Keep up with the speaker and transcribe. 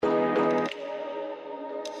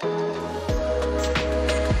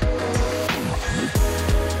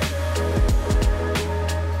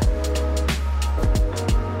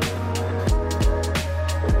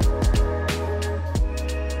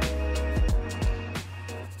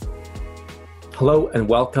Hello and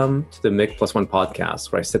welcome to the MIC Plus One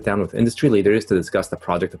podcast, where I sit down with industry leaders to discuss the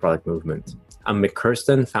project to product movement. I'm Mick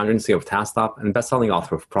Kirsten, founder and CEO of TaskTop and best-selling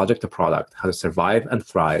author of Project to Product, How to Survive and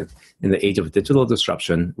Thrive in the Age of Digital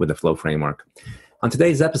Disruption with the Flow Framework. On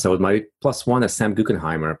today's episode, my plus one is Sam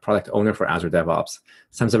Guggenheimer, product owner for Azure DevOps.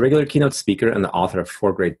 Sam's a regular keynote speaker and the author of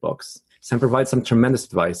 4 great books. Sam provides some tremendous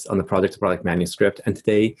advice on the project to product manuscript, and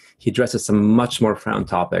today he addresses some much more profound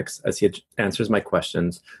topics as he answers my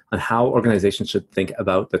questions on how organizations should think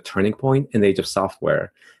about the turning point in the age of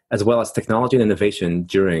software, as well as technology and innovation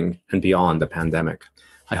during and beyond the pandemic.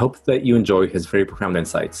 I hope that you enjoy his very profound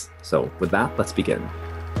insights. So with that, let's begin.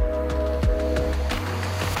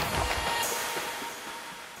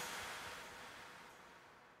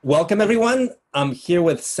 Welcome, everyone. I'm here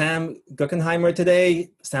with Sam Guggenheimer today.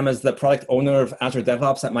 Sam is the product owner of Azure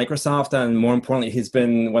DevOps at Microsoft, and more importantly, he's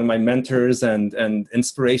been one of my mentors and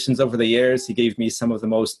inspirations over the years. He gave me some of the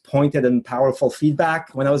most pointed and powerful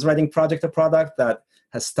feedback when I was writing Project to Product that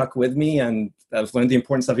has stuck with me, and I've learned the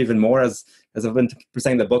importance of even more as I've been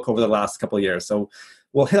presenting the book over the last couple of years. So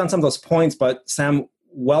we'll hit on some of those points, but Sam,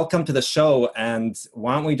 welcome to the show, and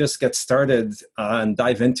why don't we just get started and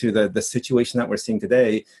dive into the situation that we're seeing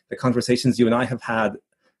today, the conversations you and I have had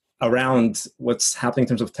around what's happening in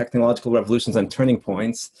terms of technological revolutions and turning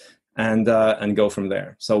points, and go from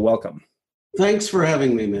there. So welcome. Thanks for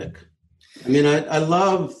having me, Mick. I mean, I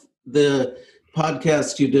love the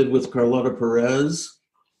podcast you did with Carlota Perez.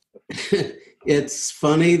 It's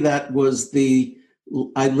funny, I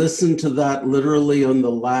listened to that literally on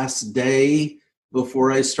the last day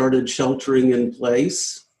before I started sheltering in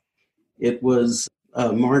place. It was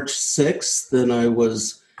March 6th, and I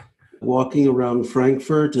was walking around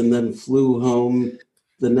Frankfurt and then flew home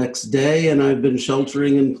the next day, and I've been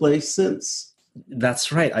sheltering in place since.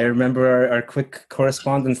 That's right. I remember our quick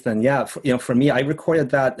correspondence then. Yeah, for me, I recorded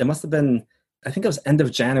that. It must have been, I think it was end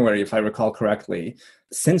of January, if I recall correctly.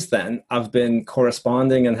 Since then, I've been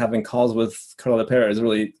corresponding and having calls with Carlota Perez,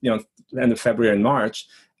 really, end of February and March,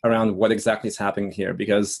 around what exactly is happening here,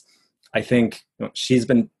 because I think she's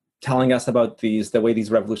been telling us about the way these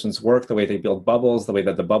revolutions work, the way they build bubbles, the way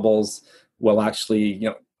that the bubbles will actually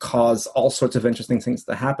cause all sorts of interesting things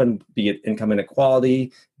to happen, be it income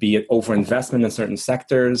inequality, be it overinvestment in certain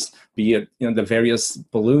sectors, be it the various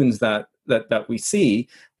balloons that we see,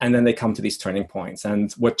 and then they come to these turning points.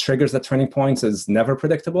 And what triggers the turning points is never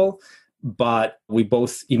predictable, but we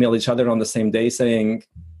both emailed each other on the same day saying,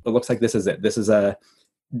 it looks like this is it. This is a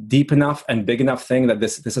deep enough and big enough thing that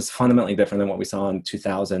this is fundamentally different than what we saw in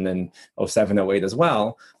 2000 and 07, 08 as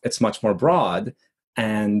well. It's much more broad.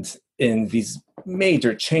 And in these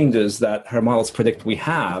major changes that her models predict we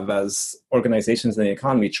have as organizations in the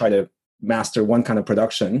economy try to master one kind of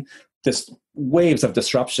production, just waves of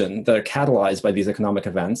disruption that are catalyzed by these economic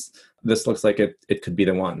events, this looks like it could be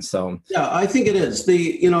the one. So yeah, I think it is.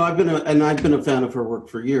 I've been a fan of her work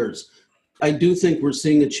for years. I do think we're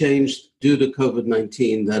seeing a change due to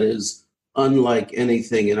COVID-19 that is unlike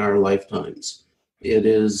anything in our lifetimes. It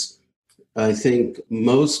is, I think,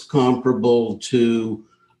 most comparable to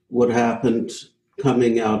what happened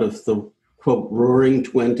coming out of the, quote, roaring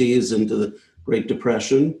 20s into the Great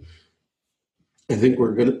Depression. I think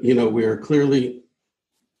we are clearly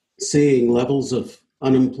seeing levels of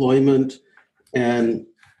unemployment and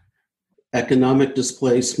economic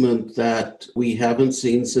displacement that we haven't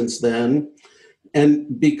seen since then.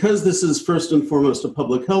 And because this is first and foremost a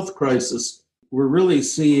public health crisis, we're really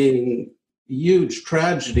seeing huge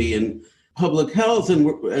tragedy in public health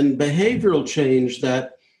and behavioral change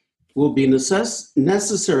that will be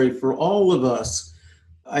necessary for all of us.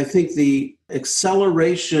 I think the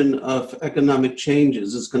acceleration of economic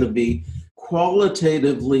changes is going to be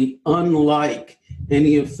qualitatively unlike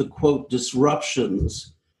any of the, quote,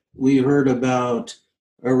 disruptions we heard about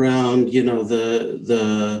around,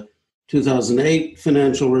 the 2008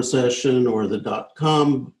 financial recession or the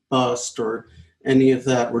dot-com bust or any of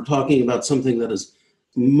that. We're talking about something that is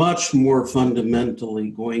much more fundamentally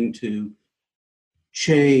going to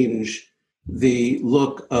change the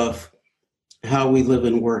look of how we live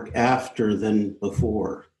and work after than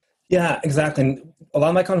before. Yeah, exactly. And a lot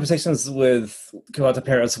of my conversations with Carlota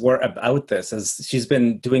Perez were about this, as she's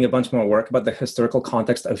been doing a bunch more work about the historical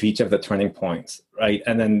context of each of the turning points, right?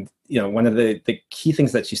 And then, one of the key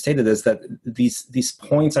things that she stated is that these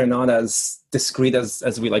points are not as discrete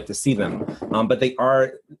as we like to see them, but they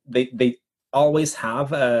always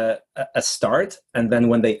have a start, and then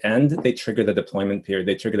when they end, they trigger the deployment period,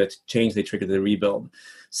 they trigger the change, they trigger the rebuild.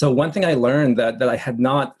 So one thing I learned that I had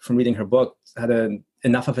not, from reading her book, had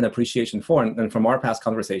enough of an appreciation for, and from our past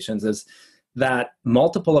conversations, is that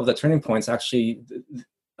multiple of the turning points actually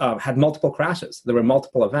had multiple crashes. There were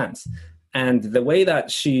multiple events. And the way that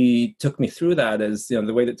she took me through that is,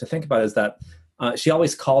 the way to think about it is that she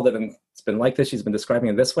always called it, and it's been like this, she's been describing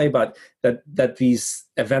it this way, but that these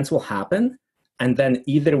events will happen, and then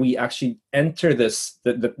either we actually enter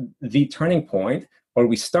the turning point, or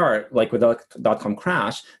we start, like with the .com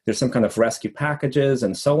crash, there's some kind of rescue packages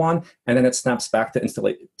and so on, and then it snaps back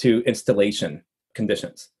to installation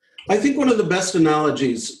conditions. I think one of the best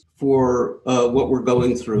analogies for what we're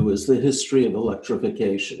going through is the history of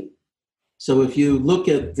electrification. So if you look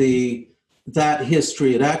at that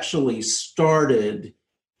history, it actually started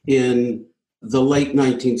in the late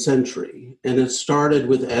 19th century, and it started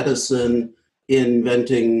with Edison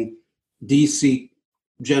inventing DC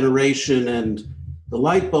generation and the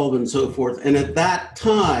light bulb and so forth. And at that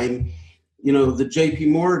time, the JP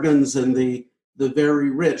Morgans and the very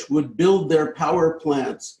rich would build their power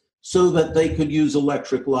plants so that they could use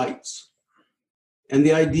electric lights. And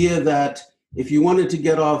the idea that if you wanted to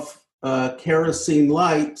get off kerosene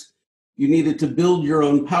light, you needed to build your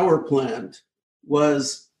own power plant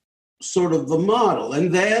was sort of the model.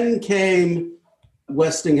 And then came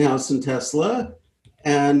Westinghouse and Tesla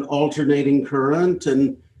and alternating current,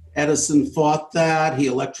 and Edison fought that. He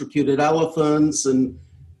electrocuted elephants and,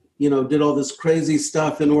 did all this crazy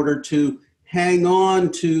stuff in order to hang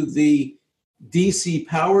on to the DC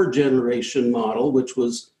power generation model, which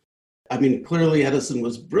was, clearly Edison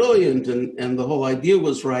was brilliant and the whole idea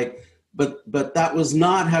was right, but that was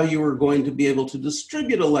not how you were going to be able to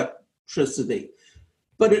distribute electricity.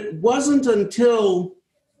 But it wasn't until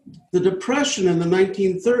the Depression in the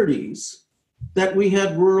 1930s that we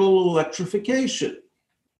had rural electrification.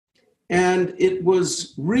 And it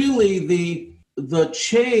was really the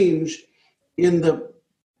change in the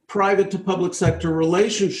private to public sector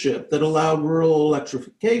relationship that allowed rural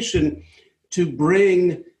electrification to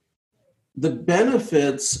bring the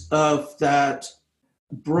benefits of that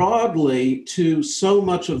broadly to so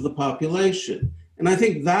much of the population. And I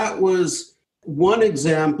think that was one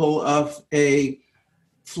example of a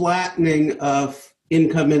flattening of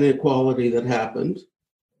income inequality that happened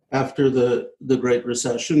after the Great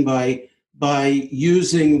Recession by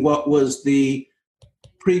using what was the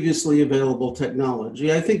previously available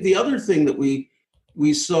technology. I think the other thing that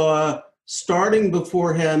we saw starting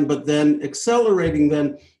beforehand, but then accelerating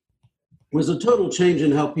then, was a total change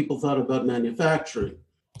in how people thought about manufacturing.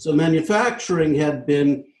 So manufacturing had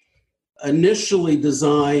been initially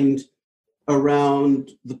designed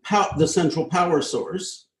around the central power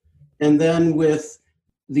source. And then with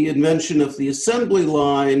the invention of the assembly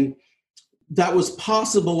line, that was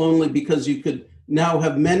possible only because you could now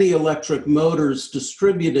have many electric motors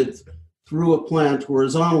distributed through a plant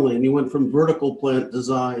horizontally. And you went from vertical plant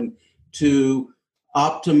design to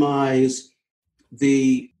optimize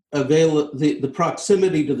the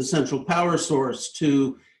proximity to the central power source,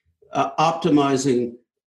 to optimizing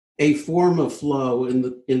a form of flow in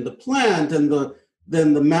the plant, and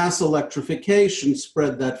then the mass electrification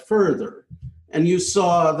spread that further. And you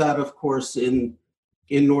saw that, of course, in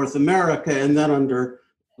North America, and then under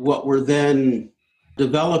what were then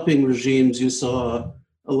developing regimes, you saw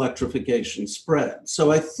electrification spread.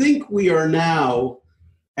 So I think we are now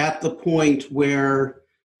at the point where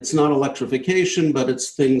it's not electrification, but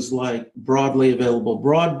it's things like broadly available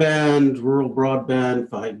broadband, rural broadband,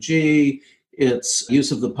 5G. It's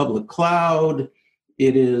use of the public cloud.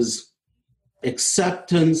 It is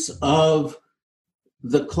acceptance of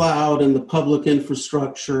the cloud and the public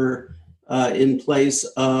infrastructure in place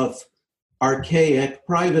of archaic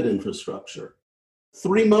private infrastructure.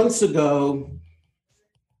 3 months ago,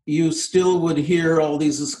 you still would hear all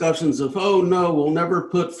these discussions of, oh no, we'll never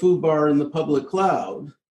put FUBAR in the public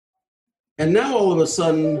cloud. And now all of a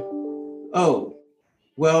sudden, oh,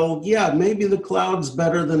 well, yeah, maybe the cloud's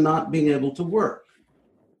better than not being able to work.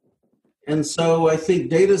 And so I think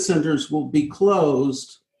data centers will be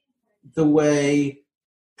closed the way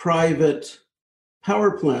private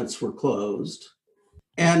power plants were closed.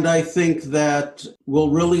 And I think that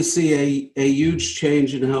we'll really see a huge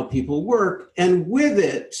change in how people work, and with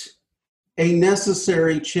it, a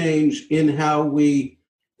necessary change in how we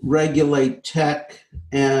regulate tech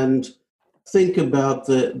and think about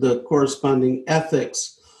the corresponding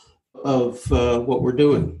ethics of what we're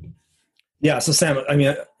doing. Yeah, so Sam, I mean,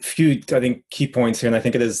 a few, I think, key points here, and I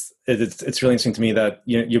think it's really interesting to me that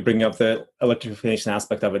you bring up the electrification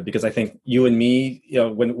aspect of it, because I think you and me,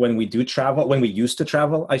 when we do travel, when we used to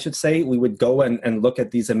travel, I should say, we would go and look at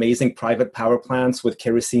these amazing private power plants with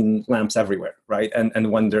kerosene lamps everywhere, right?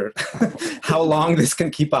 And wonder how long this can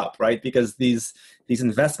keep up, right? Because these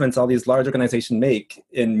investments all these large organizations make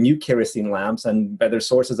in new kerosene lamps and better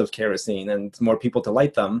sources of kerosene and more people to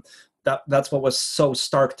light them, that's what was so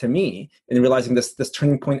stark to me in realizing this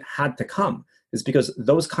turning point had to come, is because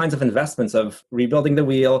those kinds of investments of rebuilding the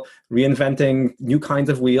wheel, reinventing new kinds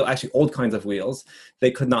of wheel, actually old kinds of wheels, they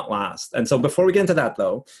could not last. And so before we get into that,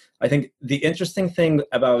 though, I think the interesting thing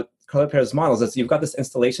about Carl models is you've got this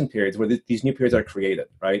installation periods where these new periods are created,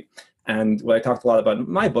 right? And what I talked a lot about in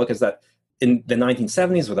my book is that in the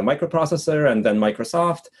 1970s with a microprocessor and then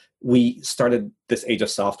Microsoft, we started this age of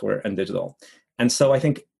software and digital. And so I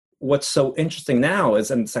think what's so interesting now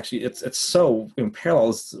is, and it's so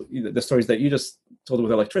parallels the stories that you just told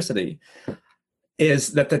with electricity,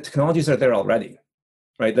 is that the technologies are there already,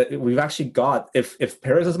 right? That we've actually got, if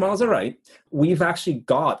Perez's models are right, we've actually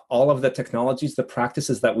got all of the technologies, the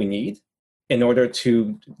practices that we need in order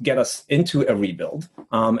to get us into a rebuild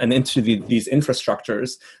and into these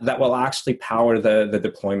infrastructures that will actually power the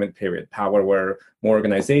deployment period, power where more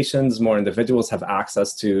organizations, more individuals have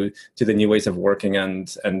access to the new ways of working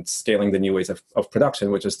and scaling the new ways of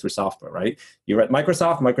production, which is through software, right? You're at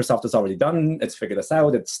Microsoft has already done, it's figured this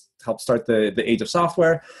out, it's helped start the age of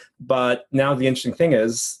software. But now the interesting thing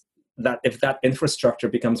is that if that infrastructure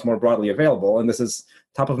becomes more broadly available, and this is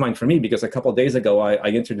top of mind for me because a couple of days ago I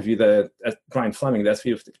interviewed Brian Fleming, the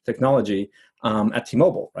SVP of technology at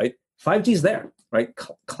T-Mobile, right? 5G is there, right?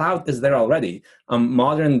 Cloud is there already.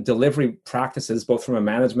 Modern delivery practices, both from a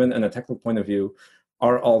management and a technical point of view,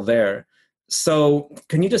 are all there. So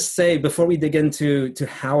can you just say, before we dig into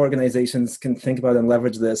how organizations can think about and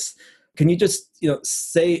leverage this, can you just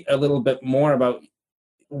say a little bit more about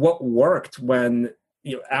what worked when,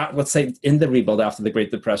 let's say in the rebuild after the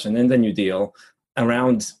Great Depression, in the New Deal,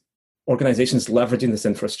 around organizations leveraging this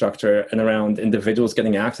infrastructure and around individuals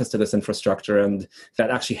getting access to this infrastructure, and that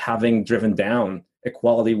actually having driven down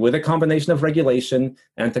equality with a combination of regulation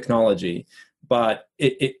and technology. But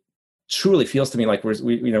it truly feels to me like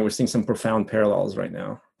we're seeing some profound parallels right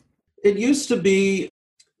now. It used to be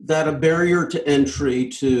that a barrier to entry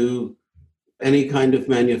to any kind of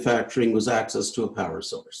manufacturing was access to a power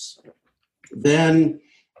source. Then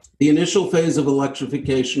the initial phase of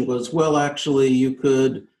electrification was, well, actually, you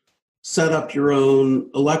could set up your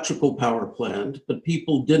own electrical power plant, but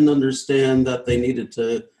people didn't understand that they needed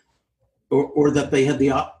to, or that they had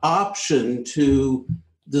the option to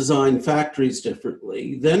design factories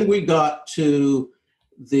differently. Then we got to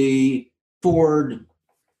the Ford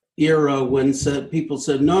era when people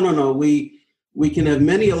said, no, we can have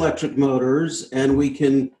many electric motors and we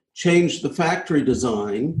can change the factory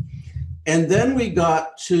design. And then we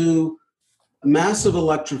got to massive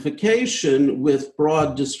electrification with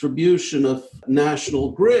broad distribution of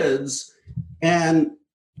national grids, and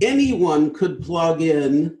anyone could plug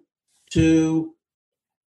in to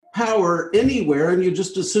power anywhere, and you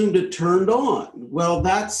just assumed it turned on. Well,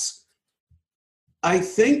 that's, I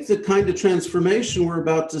think, the kind of transformation we're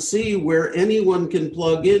about to see, where anyone can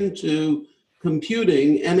plug into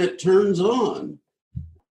computing and it turns on.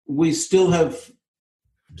 We still have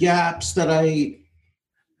gaps that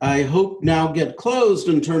I hope now get closed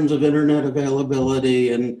in terms of internet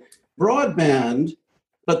availability and broadband,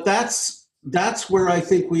 but that's where I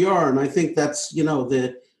think we are, and I think that's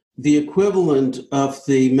the equivalent of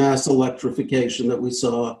the mass electrification that we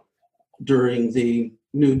saw during the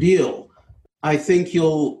New Deal. I think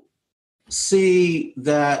you'll see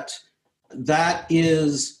that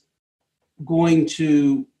is going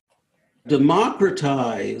to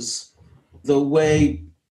democratize the way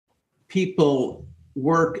people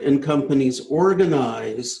work and companies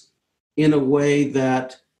organize in a way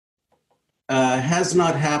that has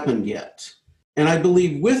not happened yet. And I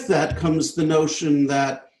believe with that comes the notion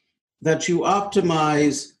that you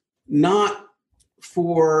optimize not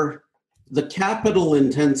for the capital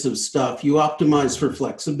intensive stuff, you optimize for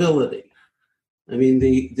flexibility. I mean,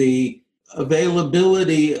 the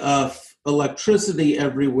availability of electricity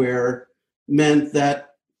everywhere meant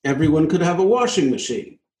that everyone could have a washing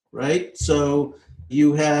machine, right? So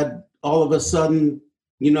you had all of a sudden,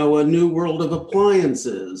 a new world of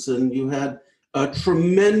appliances, and you had a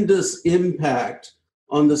tremendous impact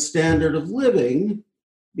on the standard of living,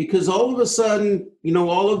 because all of a sudden,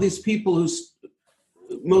 all of these people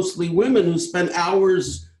mostly women who spent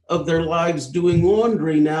hours of their lives doing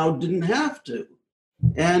laundry now didn't have to.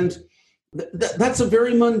 And That's a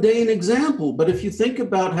very mundane example. But if you think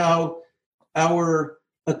about how our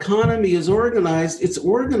economy is organized, it's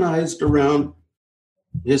organized around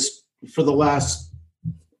this for the last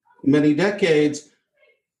many decades,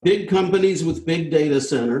 big companies with big data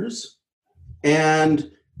centers,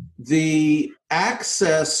 and the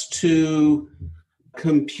access to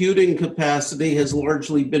computing capacity has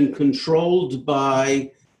largely been controlled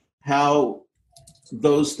by how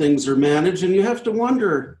those things are managed. And you have to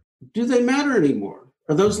wonder, do they matter anymore?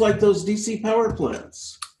 Are those like those DC power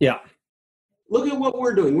plants? Yeah. Look at what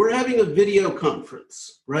we're doing. We're having a video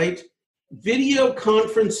conference, right? Video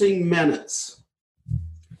conferencing minutes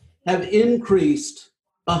have increased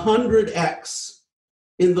 100x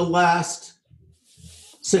in the last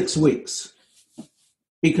 6 weeks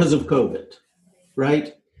because of COVID,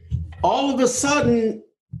 right? All of a sudden,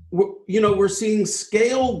 we're seeing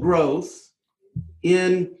scale growth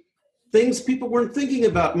in things people weren't thinking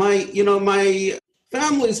about. My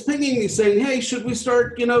family's pinging me saying, hey, should we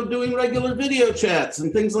start, doing regular video chats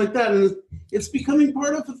and things like that? And it's becoming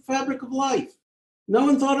part of the fabric of life. No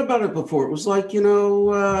one thought about it before. It was like,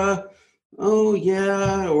 oh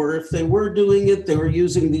yeah, or if they were doing it, they were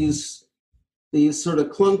using these sort of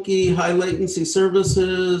clunky, high latency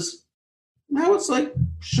services. Now it's like,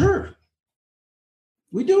 sure,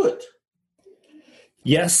 we do it.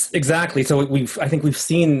 Yes, exactly. So I think we've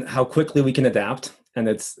seen how quickly we can adapt, and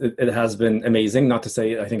it has been amazing. Not to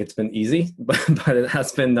say I think it's been easy, but it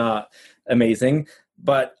has been amazing.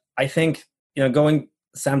 But I think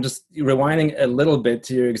Sam, just rewinding a little bit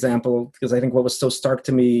to your example, because I think what was so stark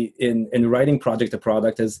to me in writing Project to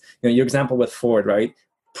Product is your example with Ford, right?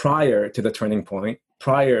 Prior to the turning point,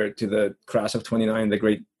 prior to the crash of '29, the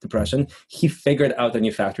Great Depression, he figured out the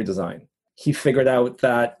new factory design. He figured out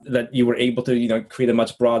that you were able to create a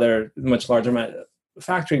much broader, much larger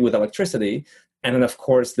factory with electricity. And then, of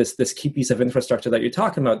course, this key piece of infrastructure that you're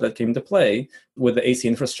talking about that came into play with the AC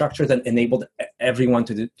infrastructure that enabled everyone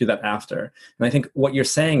to do that after. And I think what you're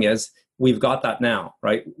saying is we've got that now,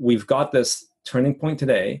 right? We've got this turning point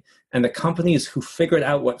today, and the companies who figured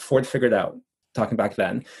out what Ford figured out, talking back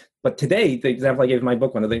then, but today, the example I gave in my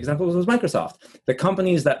book, one of the examples was Microsoft. The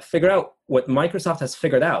companies that figure out what Microsoft has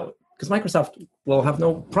figured out, because Microsoft will have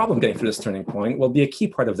no problem getting through this turning point, will be a key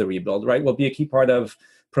part of the rebuild, right? Will be a key part of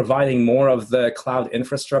providing more of the cloud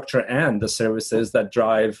infrastruccer and the services that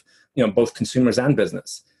drive, both consumers and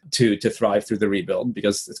business to thrive through the rebuild,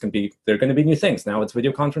 because there are going to be new things. Now it's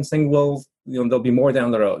video conferencing, there'll be more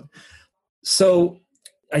down the road. So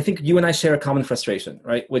I think you and I share a common frustration,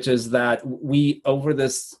 right? Which is that we, over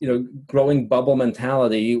this, growing bubble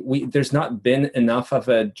mentality, there's not been enough of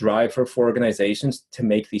a driver for organizations to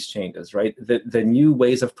make these changes, right? The new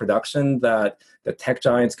ways of production that the tech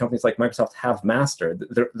giants, companies like Microsoft have mastered,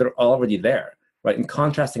 they're already there, right? And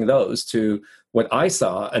contrasting those to what I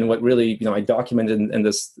saw and what really, I documented in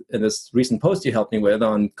this recent post you helped me with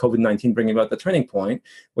on COVID-19 bringing about the turning point,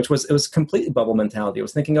 it was completely bubble mentality. I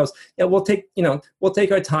was thinking, we'll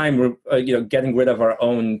take our time, getting rid of our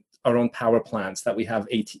own power plants that we have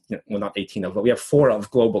 18, not 18 of, but we have 4 of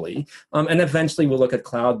globally. And eventually we'll look at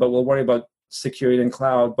cloud, but we'll worry about security in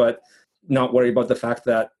cloud, but not worry about the fact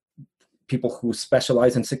that people who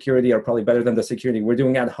specialize in security are probably better than the security. We're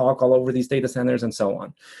doing ad hoc all over these data centers and so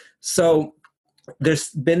on. So there's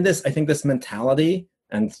been this mentality,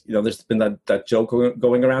 and there's been that joke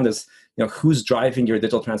going around is, who's driving your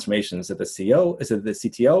digital transformation? Is it the CEO? Is it the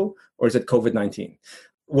CTO? Or is it COVID-19?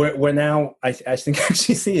 We're now, I think,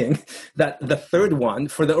 actually seeing that the third one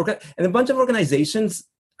and a bunch of organizations,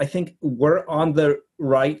 I think, we're on the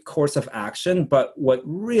right course of action. But what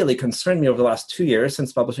really concerned me over the last 2 years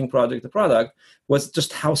since publishing Project to Product was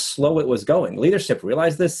just how slow it was going. Leadership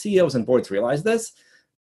realized this, CEOs and boards realized this.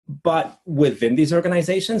 But within these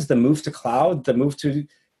organizations, the move to cloud, the move to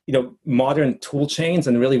modern tool chains,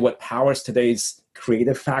 and really what powers today's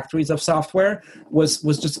creative factories of software was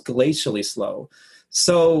just glacially slow.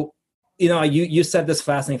 So, you said this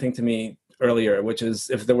fascinating thing to me earlier, which is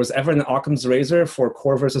if there was ever an Occam's razor for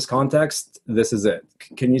core versus context, this is it.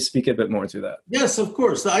 Can you speak a bit more to that? Yes, of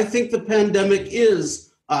course. I think the pandemic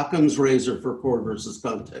is Occam's razor for core versus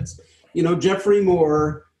context. Jeffrey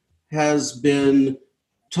Moore has been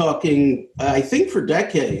talking, I think, for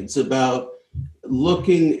decades about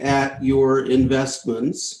looking at your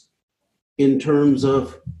investments in terms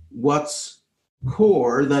of what's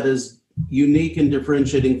core, that is unique and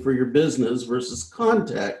differentiating for your business, versus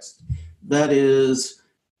context, that is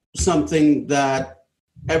something that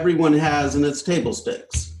everyone has and it's table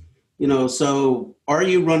stakes. So are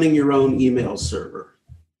you running your own email server?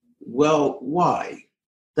 Well, why?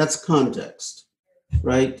 That's context,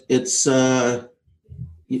 right? It's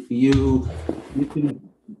You can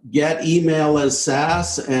get email as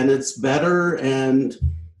SaaS, and it's better and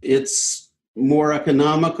it's more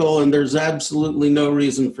economical, and there's absolutely no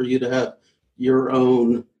reason for you to have your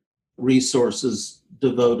own resources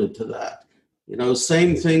devoted to that.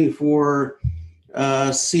 Same thing for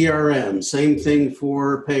CRM, same thing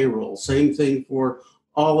for payroll, same thing for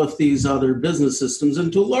all of these other business systems.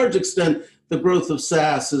 And to a large extent, the growth of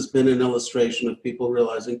SaaS has been an illustration of people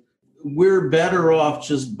realizing we're better off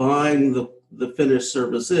just buying the finished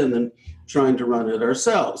service in and trying to run it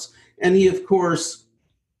ourselves. And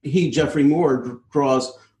Geoffrey Moore,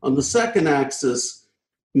 draws on the second axis,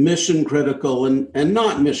 mission critical and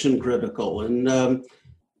not mission critical. And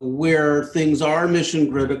where things are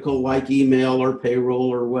mission critical, like email or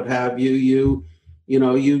payroll or what have you,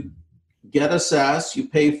 you get a SaaS, you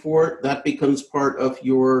pay for it, that becomes part of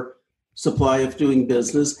your supply of doing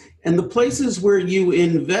business. And the places where you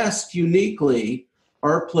invest uniquely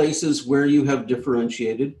are places where you have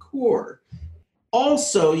differentiated core.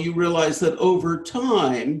 Also, you realize that over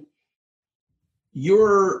time,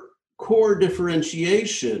 your core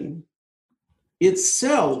differentiation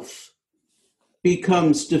itself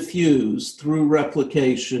becomes diffused through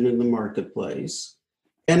replication in the marketplace,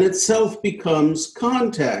 and itself becomes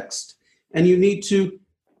context, and you need to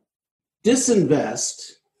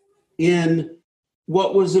disinvest in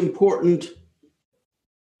what was important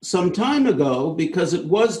some time ago because it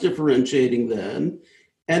was differentiating then,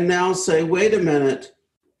 and now say, wait a minute,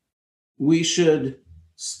 we should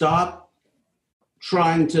stop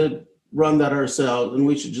trying to run that ourselves and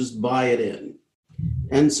we should just buy it in.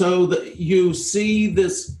 And so you see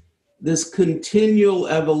this continual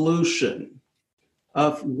evolution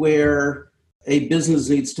of where a business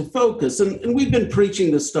needs to focus. And we've been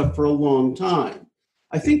preaching this stuff for a long time.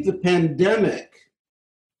 I think the pandemic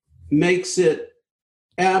makes it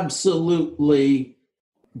absolutely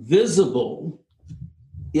visible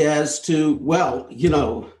as to,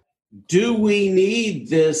 do we need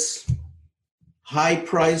this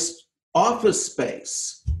high-priced office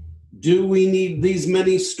space? Do we need these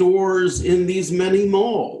many stores in these many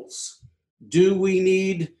malls? Do we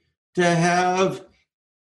need to have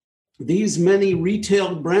these many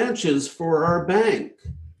retail branches for our bank?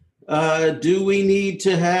 Do we need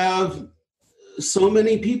to have so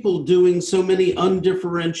many people doing so many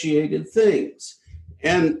undifferentiated things?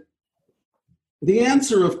 And the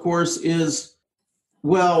answer, of course, is,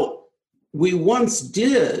 we once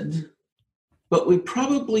did, but we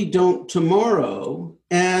probably don't tomorrow.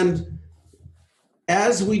 And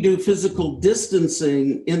as we do physical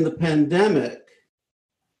distancing in the pandemic,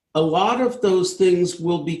 a lot of those things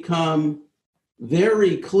will become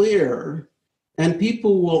very clear, and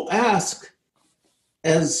people will ask,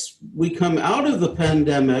 as we come out of the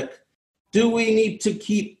pandemic, do we need to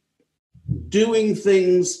keep doing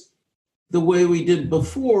things the way we did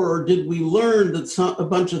before, or did we learn that a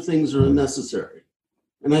bunch of things are unnecessary?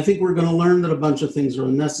 And I think we're going to learn that a bunch of things are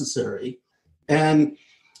unnecessary. And,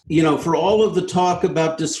 for all of the talk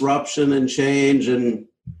about disruption and change and,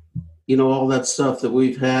 all that stuff that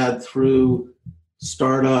we've had through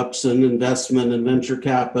startups and investment and venture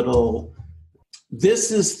capital,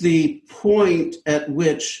 this is the point at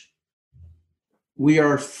which we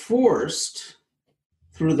are forced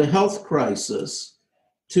through the health crisis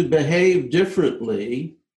to behave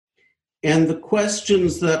differently. And the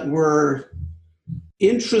questions that were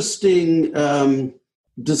interesting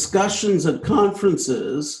discussions at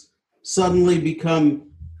conferences suddenly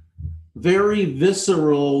become very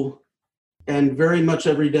visceral and very much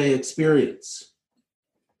everyday experience.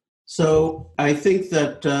 So I think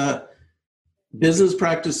that business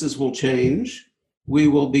practices will change. We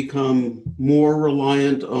will become more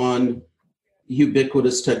reliant on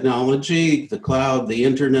ubiquitous technology, the cloud, the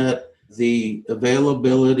internet, the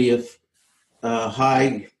availability of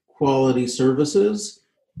high quality services.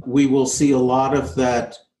 We will see a lot of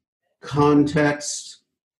that context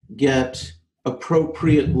get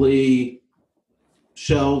appropriately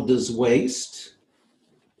shelved as waste.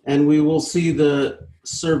 And we will see the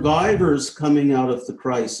survivors coming out of the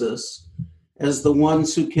crisis as the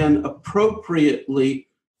ones who can appropriately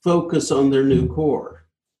focus on their new core.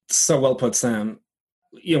 So well put, Sam.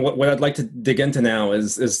 What I'd like to dig into now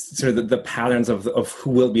is sort of the patterns of who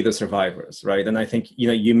will be the survivors, right? And I think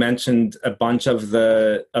you mentioned a bunch of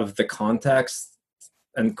the context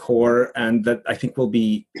and core, and that I think will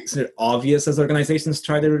be sort of obvious as organizations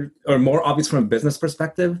or more obvious from a business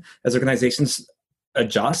perspective as organizations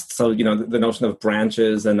adjust. So the notion of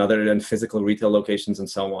branches and physical retail locations and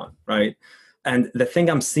so on, right? And the thing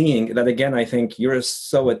I'm seeing that, again, I think you're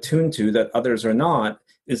so attuned to that others are not,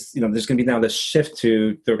 there's going to be now this shift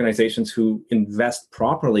to the organizations who invest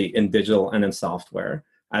properly in digital and in software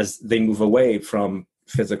as they move away from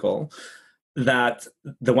physical, that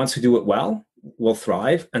the ones who do it well will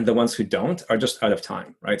thrive, and the ones who don't are just out of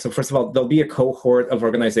time, right? So first of all, there'll be a cohort of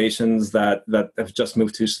organizations that have just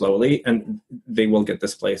moved too slowly, and they will get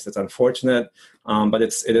displaced. It's unfortunate, but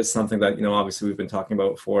it is something that obviously we've been talking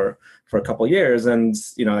about for a couple of years, and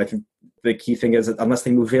I think the key thing is that unless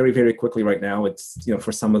they move very, very quickly right now, it's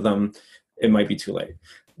for some of them it might be too late.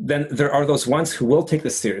 Then there are those ones who will take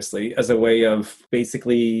this seriously as a way of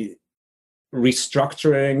basically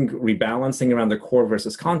restructuring, rebalancing around the core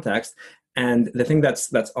versus context. And the thing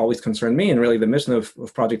that's always concerned me, and really the mission of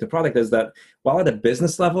Project to Product, is that while at a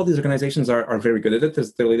business level, these organizations are very good at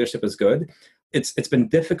it, their leadership is good, it's been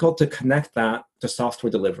difficult to connect that to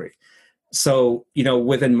software delivery. So,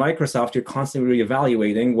 within Microsoft, you're constantly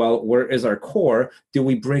reevaluating, well, where is our core? Do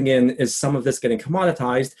we bring in, is some of this getting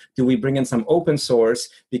commoditized? Do we bring in some open source?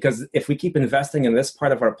 Because if we keep investing in this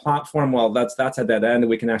part of our platform, well, that's a dead end,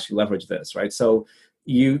 we can actually leverage this, right? So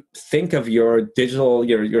you think of your digital,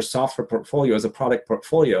 your software portfolio as a product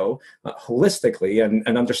portfolio holistically,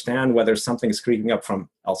 and understand whether something is creeping up from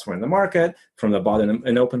elsewhere in the market, from the bottom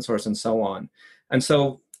in open source, and so on. And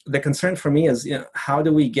so the concern for me is, how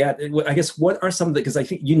do we get, I guess, what are some of the, because I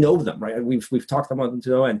think them, right? We've talked about them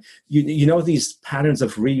too, and these patterns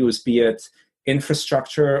of reuse, be it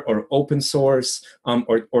infrastructure or open source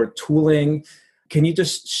or tooling. Can you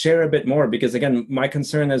just share a bit more? Because again, my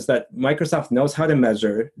concern is that Microsoft knows how to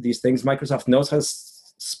measure these things. Microsoft knows how to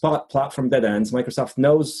spot platform dead ends. Microsoft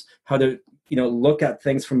knows how to, look at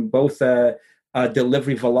things from both a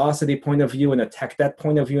delivery velocity point of view and a tech debt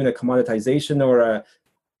point of view, and a commoditization or a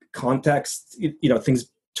context,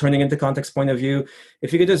 things turning into context point of view.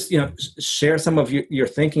 If you could just, share some of your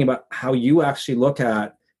thinking about how you actually look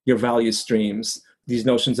at your value streams, these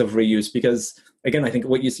notions of reuse, because again, I think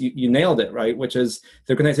what you nailed it, right? Which is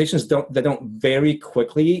the organizations don't very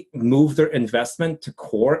quickly move their investment to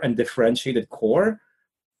core and differentiated core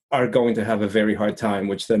are going to have a very hard time,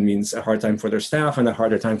 which then means a hard time for their staff and a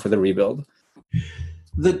harder time for the rebuild.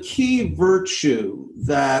 The key virtue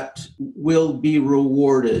that will be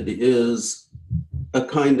rewarded is a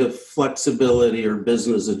kind of flexibility or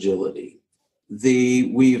business agility.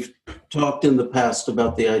 We've talked in the past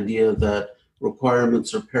about the idea that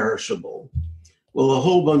requirements are perishable. Well, a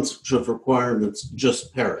whole bunch of requirements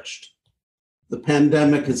just perished. The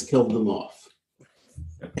pandemic has killed them off.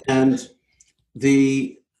 And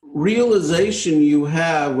the realization you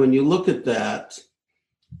have when you look at that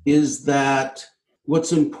is that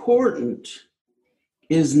what's important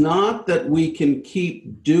is not that we can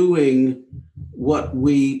keep doing what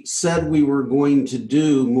we said we were going to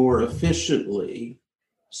do more efficiently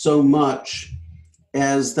so much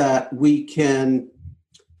as that we can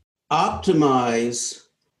optimize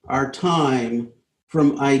our time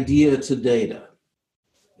from idea to data.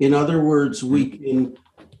 In other words, we can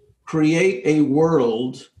create a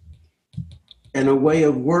world and a way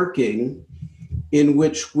of working in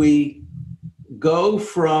which we go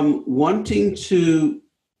from wanting to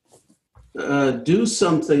do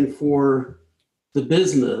something for the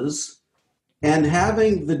business and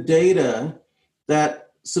having the data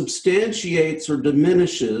that substantiates or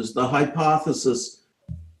diminishes the hypothesis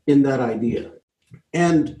in that idea.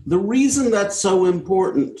 And the reason that's so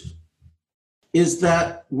important is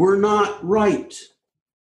that we're not right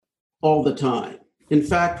all the time. In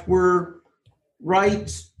fact, we're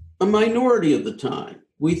right a minority of the time.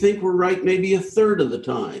 We think we're right maybe a third of the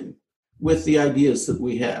time with the ideas that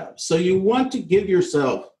we have. So you want to give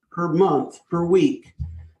yourself per month, per week,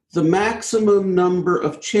 the maximum number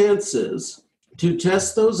of chances to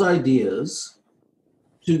test those ideas,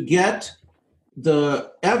 to get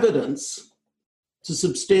the evidence to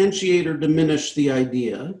substantiate or diminish the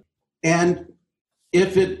idea. And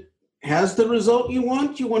if it has the result you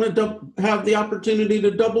want to have the opportunity to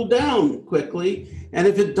double down quickly. And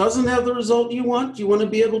if it doesn't have the result you want to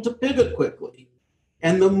be able to pivot quickly.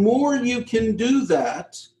 And the more you can do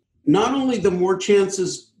that, not only the more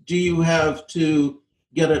chances do you have to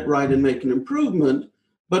get it right and make an improvement,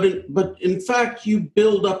 but in fact, you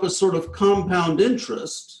build up a sort of compound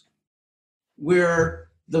interest where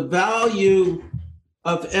the value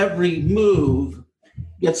of every move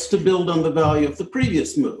gets to build on the value of the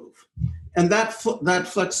previous move. And that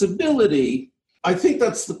flexibility, I think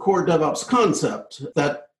that's the core DevOps concept,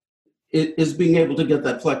 that it is being able to get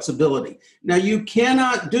that flexibility. Now, you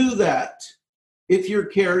cannot do that if you're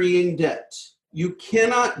carrying debt. You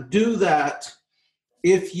cannot do that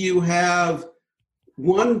if you have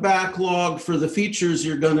one backlog for the features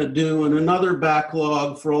you're going to do and another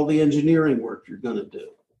backlog for all the engineering work you're going to do.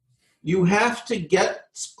 You have to get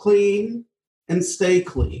clean and stay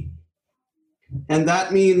clean. And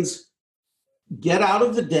that means get out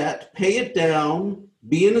of the debt, pay it down,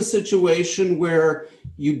 be in a situation where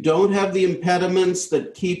you don't have the impediments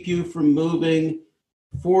that keep you from moving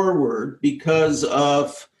forward because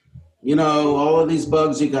of, all of these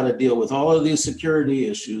bugs you got to deal with, all of these security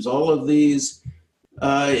issues, all of these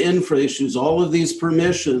infra issues, all of these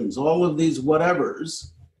permissions, all of these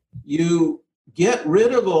whatevers. You get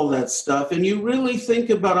rid of all that stuff and you really think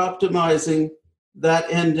about optimizing that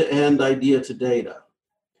end-to-end idea to data.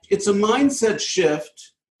 It's a mindset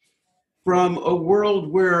shift from a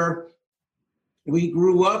world where we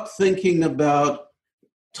grew up thinking about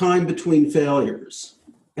time between failures.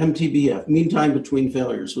 MTBF, mean time between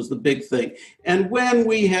failures, was the big thing. And when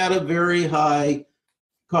we had a very high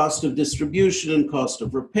cost of distribution and cost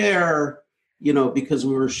of repair, because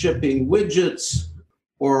we were shipping widgets,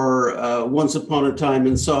 or once upon a time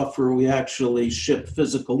in software, we actually shipped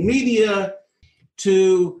physical media,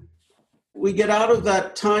 we get out of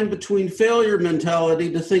that time between failure mentality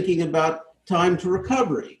to thinking about time to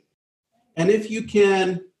recovery. And if you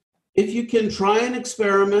can try an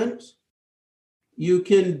experiment, you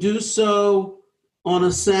can do so on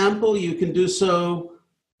a sample, you can do so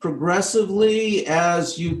progressively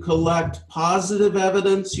as you collect positive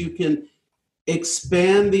evidence, you can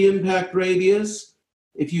expand the impact radius.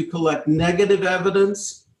 If you collect negative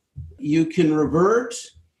evidence, you can revert.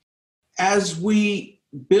 As we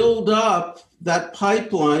build up that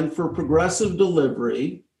pipeline for progressive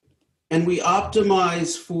delivery and we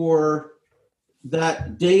optimize for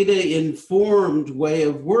that data-informed way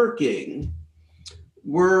of working,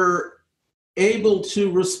 we're able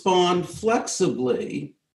to respond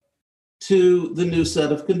flexibly to the new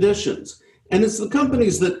set of conditions. And it's the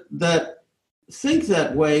companies that think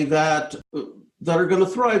that way that are going to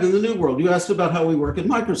thrive in the new world. You asked about how we work at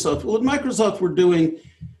Microsoft. Well, at Microsoft, we're doing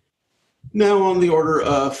now on the order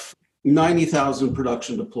of 90,000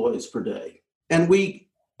 production deploys per day. And we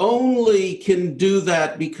only can do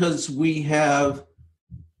that because we have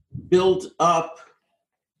built up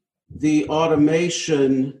the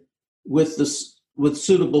automation with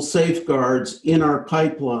suitable safeguards in our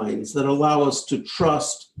pipelines that allow us to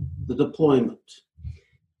trust the deployment.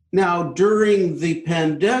 Now, during the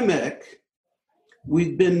pandemic,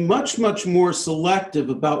 we've been much, much more selective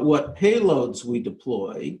about what payloads we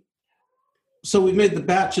deploy. So we've made the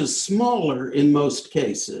batches smaller in most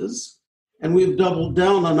cases, and we've doubled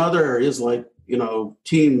down on other areas like,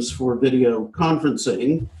 Teams for video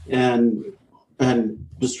conferencing and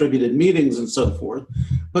distributed meetings and so forth.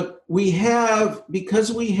 But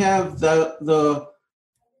because we have that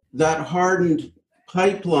hardened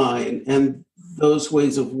pipeline and those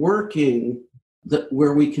ways of working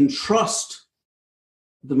where we can trust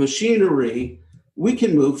the machinery, we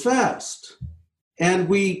can move fast. And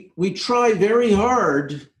we try very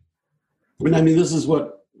hard, and this is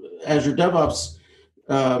what Azure DevOps,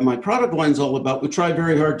 my product line, is all about. We try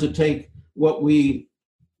very hard to take what we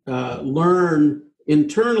learn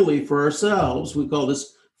internally for ourselves, we call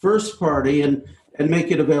this first party, and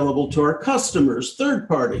make it available to our customers, third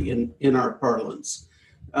party in our parlance.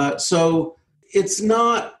 So it's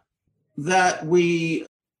not that we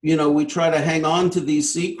try to hang on to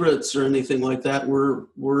these secrets or anything like that.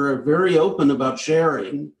 We're very open about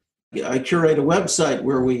sharing. I curate a website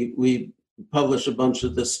where we publish a bunch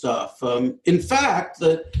of this stuff. In fact,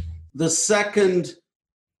 the second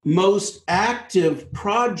most active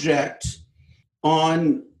project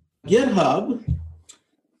on GitHub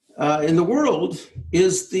in the world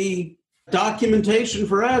is the documentation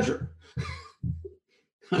for Azure.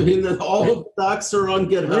 All of the docs are on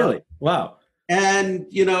GitHub. Really? Wow. And,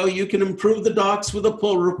 you can improve the docs with a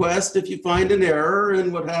pull request if you find an error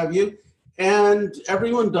and what have you. And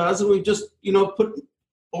everyone does. And we just, put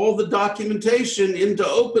all the documentation into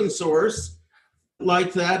open source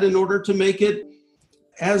like that in order to make it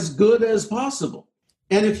as good as possible.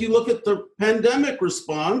 And if you look at the pandemic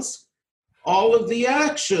response, all of the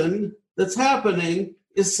action that's happening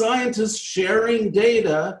is scientists sharing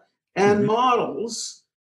data and models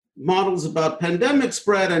about pandemic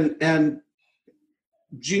spread and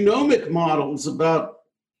genomic models about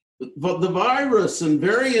the virus and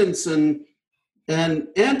variants and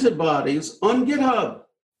antibodies on GitHub.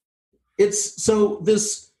 It's so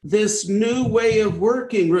this new way of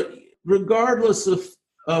working, regardless of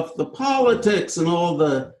the politics and all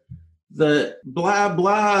the blah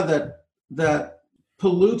blah that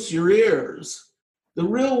pollutes your ears, the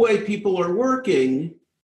real way people are working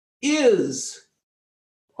is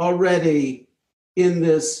already in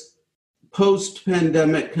this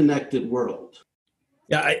post-pandemic connected world.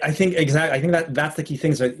 Yeah, I think exactly. I think that that's the key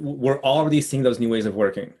thing. So we're already seeing those new ways of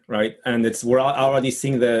working, right? And we're already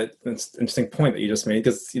seeing it's an interesting point that you just made,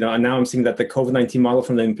 because and now I'm seeing that the COVID-19 model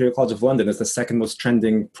from the Imperial College of London is the second most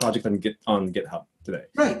trending project on GitHub today.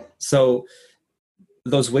 Right. So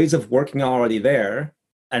those ways of working are already there.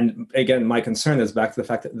 And again, my concern is back to the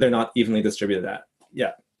fact that they're not evenly distributed at.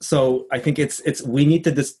 Yeah. So I think we need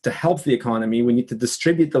to help the economy. We need to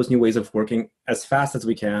distribute those new ways of working as fast as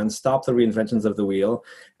we can, stop the reinventions of the wheel.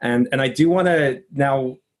 And I do want to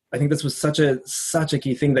now, I think this was such a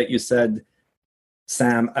key thing that you said,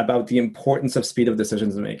 Sam, about the importance of speed of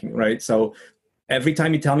decisions making, right? So every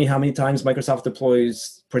time you tell me how many times Microsoft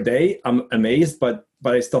deploys per day, I'm amazed, but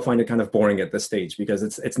I still find it kind of boring at this stage, because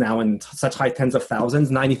it's now in such high tens of thousands.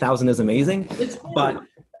 90,000 is amazing,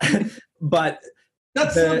 but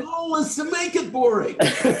that's the goal, is to make it boring.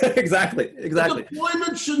 Exactly. The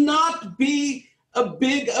deployment should not be a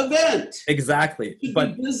big event. Exactly. It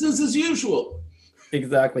should be business as usual.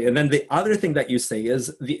 Exactly. And then the other thing that you say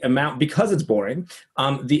is the amount, because it's boring,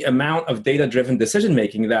 the amount of data-driven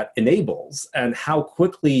decision-making that enables, and how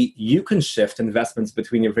quickly you can shift investments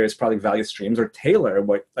between your various product value streams, or tailor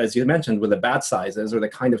what, as you mentioned, with the batch sizes or the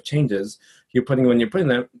kind of changes you're putting when you're putting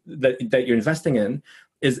them, that you're investing in,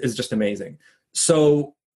 is just amazing.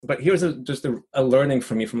 So, but here's just a learning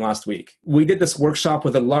for me from last week. We did this workshop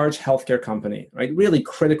with a large healthcare company, right? Really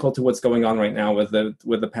critical to what's going on right now with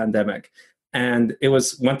the pandemic. And it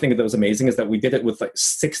was one thing that was amazing, is that we did it with like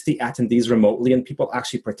 60 attendees remotely, and people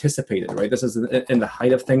actually participated, right? This is in the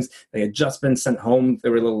height of things. They had just been sent home. They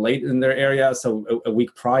were a little late in their area. So a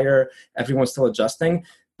week prior, everyone was still adjusting.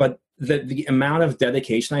 But the amount of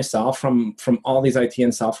dedication I saw from all these IT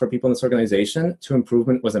and software people in this organization to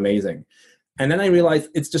improvement was amazing. And then I realized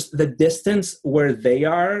it's just the distance where they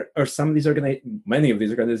are, or many of these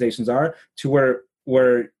organizations are, to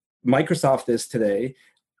where Microsoft is today,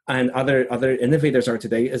 and other innovators are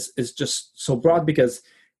today, is just so broad, because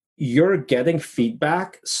you're getting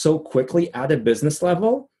feedback so quickly at a business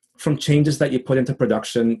level from changes that you put into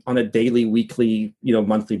production on a daily, weekly,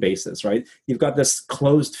 monthly basis, right? You've got this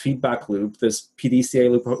closed feedback loop, this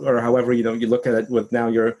PDCA loop, or however you look at it with now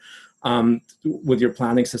your with your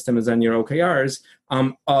planning systems and your OKRs,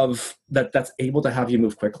 of that's able to have you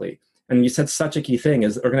move quickly. And you said such a key thing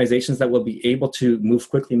is organizations that will be able to move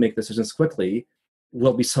quickly, make decisions quickly,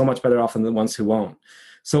 will be so much better off than the ones who won't.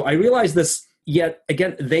 So I realized this, yet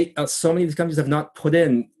again, so many of these companies have not put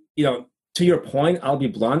in, to your point, I'll be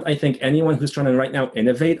blunt, I think anyone who's trying to right now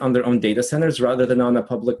innovate on their own data centers rather than on a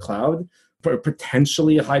public cloud, or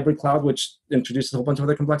potentially a hybrid cloud, which introduces a whole bunch of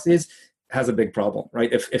other complexities, has a big problem,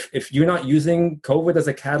 right? If you're not using COVID as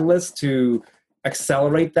a catalyst to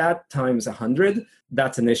accelerate that times 100,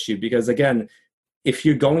 that's an issue. Because again, if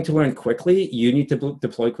you're going to learn quickly, you need to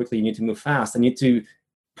deploy quickly, you need to move fast, and you need to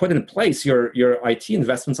put in place your IT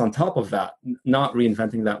investments on top of that, not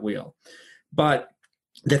reinventing that wheel. But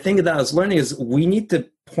the thing that I was learning is we need to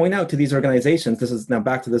point out to these organizations, this is now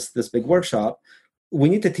back to this big workshop, we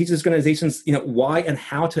need to teach these organizations, why and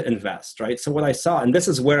how to invest, right? So what I saw, and this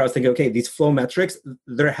is where I was thinking, okay, these flow metrics,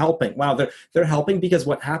 they're helping. Wow, they're helping, because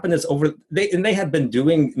what happened is they had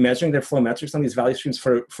been measuring their flow metrics on these value streams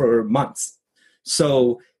for months.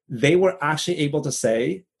 So they were actually able to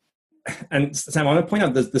say, and Sam, I want to point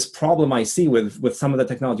out this problem I see with some of the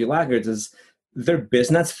technology laggards is their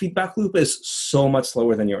business feedback loop is so much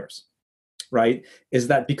slower than yours, right? Is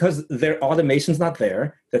that because their automation's not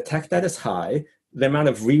there, the tech debt is high, the amount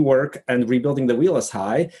of rework and rebuilding the wheel is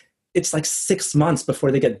high, it's like 6 months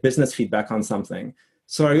before they get business feedback on something.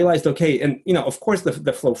 So I realized, okay, and of course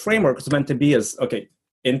the flow framework is meant to be as, okay,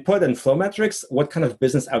 input and flow metrics, what kind of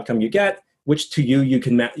business outcome you get, which to you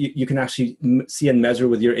can actually see and measure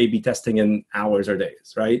with your A/B testing in hours or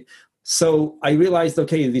days, right? So I realized,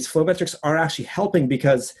 okay, these flow metrics are actually helping,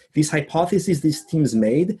 because these hypotheses these teams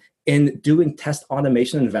made in doing test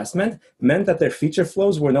automation investment meant that their feature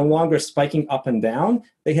flows were no longer spiking up and down.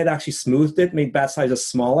 They had actually smoothed it, made batch sizes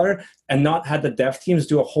smaller, and not had the dev teams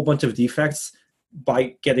do a whole bunch of defects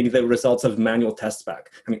by getting the results of manual tests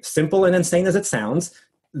back. I mean, simple and insane as it sounds,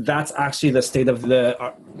 that's actually the state of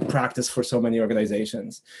the practice for so many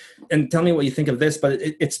organizations. And tell me what you think of this, but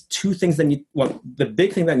it's two things that the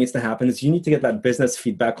big thing that needs to happen is you need to get that business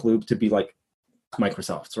feedback loop to be like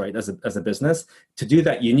Microsoft's, right? As a business. To do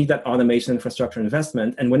that, you need that automation infrastructure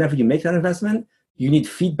investment. And whenever you make that investment, you need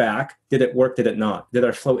feedback. Did it work? Did it not? Did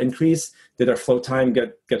our flow increase? Did our flow time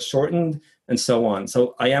get shortened? And so on.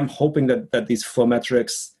 So I am hoping that these flow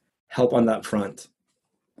metrics help on that front.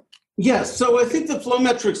 Yes, so I think the flow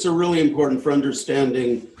metrics are really important for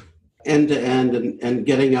understanding end-to-end and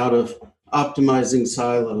getting out of optimizing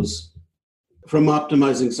silos. from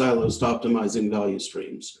optimizing silos to optimizing value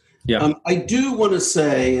streams. Yeah. I do want to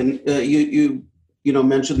say, and you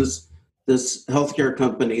mentioned this healthcare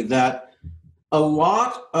company, that a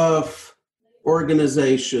lot of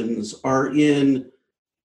organizations are in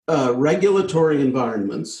regulatory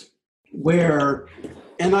environments where,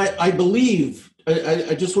 and I believe,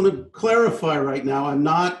 I just want to clarify right now, I'm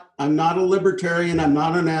not a libertarian, I'm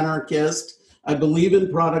not an anarchist. I believe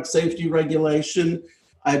in product safety regulation.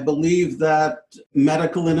 I believe that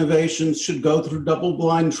medical innovations should go through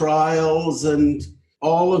double-blind trials and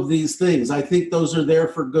all of these things. I think those are there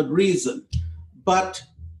for good reason. But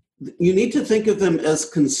you need to think of them as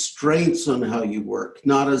constraints on how you work,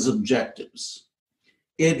 not as objectives.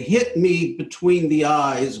 It hit me between the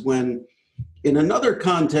eyes when, in another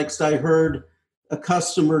context, I heard a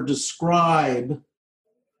customer describe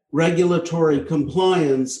regulatory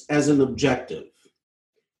compliance as an objective.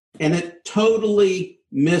 And it totally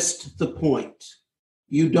missed the point.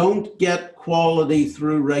 You don't get quality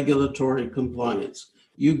through regulatory compliance.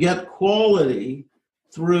 You get quality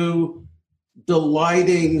through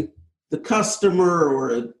delighting the customer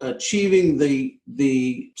or achieving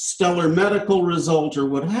the stellar medical result or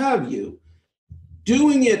what have you.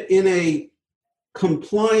 Doing it in a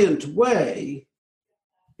compliant way,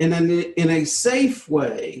 in a safe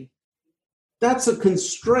way, that's a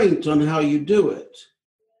constraint on how you do it.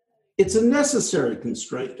 It's a necessary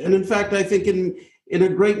constraint. And in fact, I think in a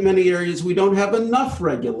great many areas, we don't have enough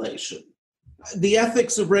regulation. The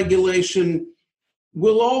ethics of regulation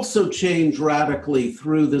will also change radically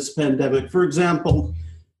through this pandemic. For example,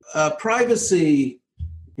 privacy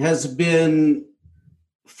has been,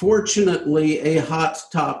 fortunately, a hot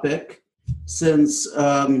topic since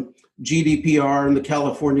GDPR and the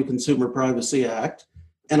California Consumer Privacy Act.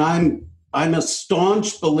 And I'm a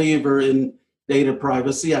staunch believer in data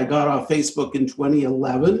privacy. I got off Facebook in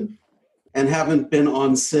 2011 and haven't been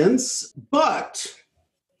on since. But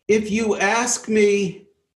if you ask me,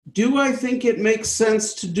 do I think it makes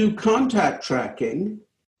sense to do contact tracking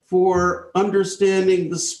for understanding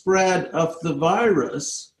the spread of the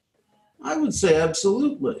virus? I would say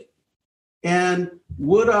absolutely. And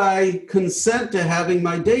would I consent to having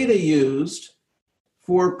my data used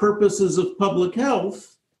for purposes of public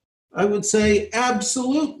health? I would say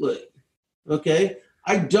absolutely. Okay?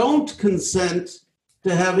 I don't consent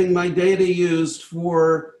to having my data used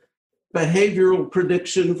for behavioral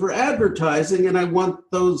prediction for advertising, and I want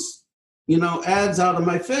those, ads out of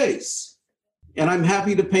my face. And I'm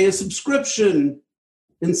happy to pay a subscription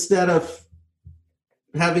instead of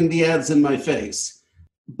having the ads in my face.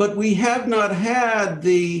 But we have not had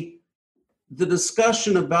the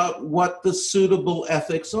discussion about what the suitable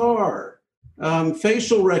ethics are.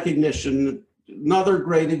 Facial recognition, another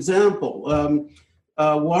great example.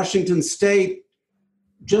 Washington State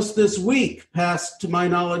just this week passed, to my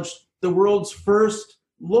knowledge, the world's first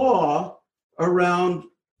law around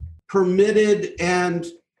permitted and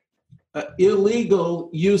illegal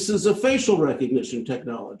uses of facial recognition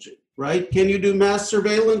technology, right? Can you do mass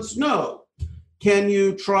surveillance? No. Can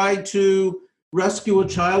you try to rescue a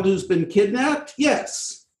child who's been kidnapped?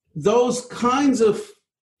 Yes. Those kinds of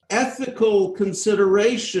ethical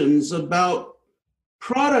considerations about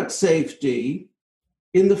product safety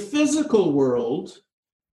in the physical world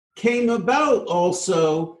came about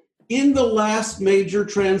also in the last major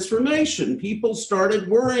transformation. People started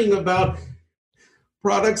worrying about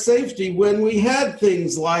product safety when we had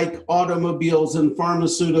things like automobiles and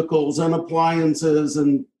pharmaceuticals and appliances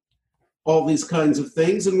and all these kinds of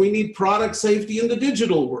things, and we need product safety in the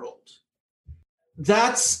digital world.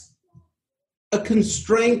 That's a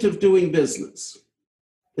constraint of doing business.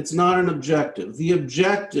 It's not an objective. The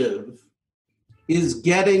objective is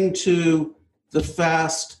getting to the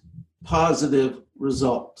fast, positive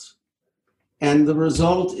result. And the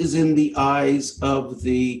result is in the eyes of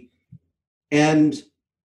the end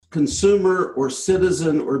consumer or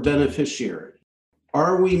citizen or beneficiary.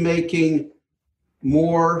 Are we making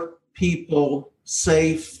more people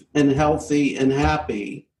safe and healthy and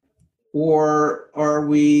happy? Or are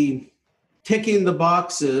we ticking the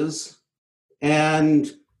boxes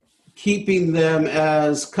and keeping them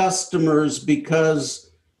as customers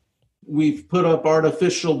because we've put up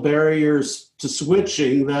artificial barriers to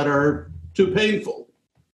switching that are too painful?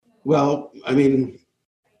 Well, I mean,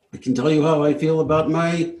 I can tell you how I feel about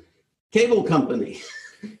my cable company.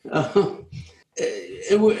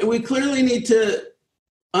 We clearly need to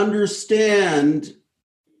understand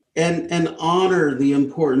and honor the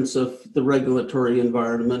importance of the regulatory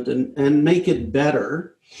environment and make it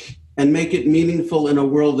better and make it meaningful in a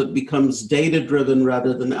world that becomes data-driven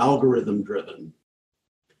rather than algorithm-driven.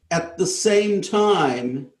 At the same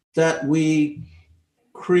time, that we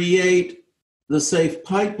create the safe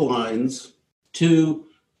pipelines to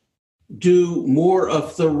do more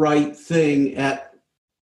of the right thing at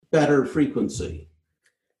better frequency.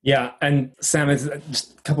 Yeah, and Sam, it's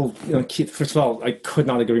just a couple, key, first of all, I could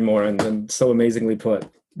not agree more, and so amazingly put.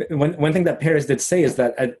 One thing that Paris did say is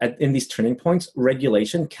that in these turning points,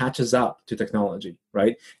 regulation catches up to technology,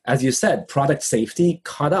 right? As you said, product safety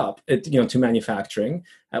caught up, to manufacturing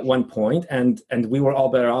at one point, and we were all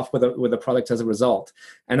better off with the product as a result.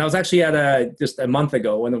 And I was actually at just a month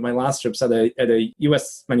ago, one of my last trips at a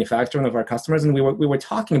U.S. manufacturer, one of our customers, and we were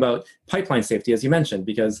talking about pipeline safety, as you mentioned,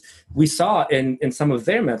 because we saw in some of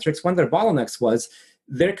their metrics, one of their bottlenecks was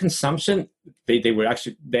their consumption. They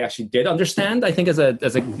actually did understand, I think, as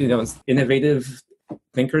innovative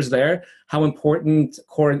thinkers there, how important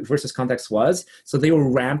core versus context was. So they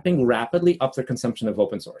were ramping rapidly up their consumption of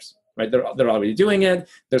open source, right? They're already doing it.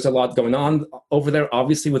 There's a lot going on over there,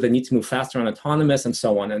 obviously, with the need to move faster on autonomous and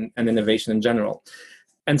so on, and innovation in general.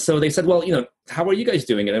 And so they said, well, how are you guys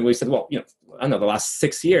doing it? And we said, well, I don't know, the last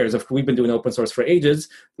 6 years, we've been doing open source for ages.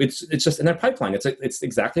 It's just in our pipeline. It's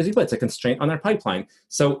exactly as you put, it's a constraint on our pipeline.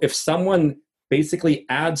 So if someone basically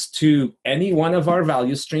adds to any one of our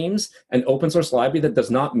value streams an open source library that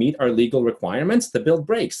does not meet our legal requirements, the build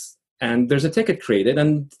breaks. And there's a ticket created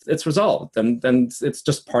and it's resolved. And it's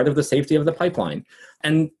just part of the safety of the pipeline.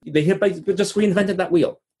 And they just reinvented that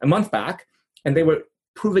wheel a month back, and they were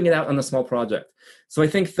proving it out on a small project. So I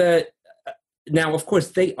think that now, of course,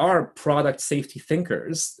 they are product safety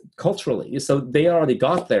thinkers culturally, so they already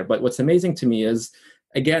got there. But what's amazing to me is,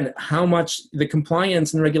 again, how much the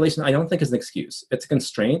compliance and regulation, I don't think is an excuse. It's a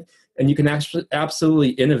constraint, and you can actually absolutely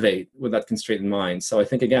innovate with that constraint in mind. So I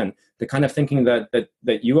think, again, the kind of thinking that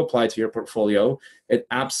you apply to your portfolio, it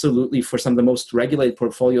absolutely, for some of the most regulated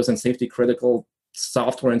portfolios and safety critical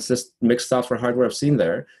software and mixed software hardware I've seen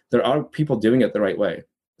there are people doing it the right way.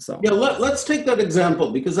 So yeah, let's take that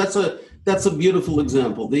example, because that's a beautiful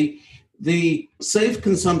example. The safe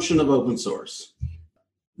consumption of open source.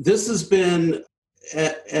 This has been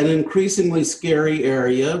an increasingly scary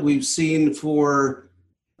area. We've seen for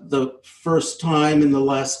the first time in the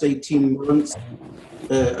last 18 months,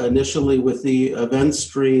 initially with the event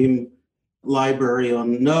stream library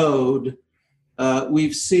on Node,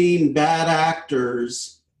 we've seen bad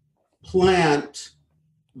actors plant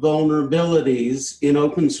vulnerabilities in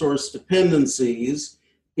open source dependencies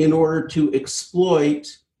in order to exploit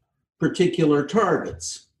particular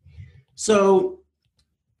targets. So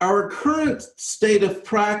our current state of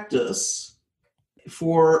practice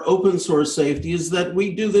for open source safety is that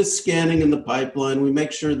we do this scanning in the pipeline. We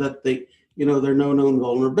make sure that there are no known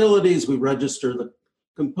vulnerabilities. We register the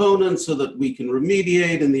components so that we can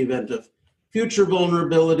remediate in the event of future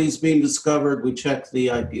vulnerabilities being discovered. We check the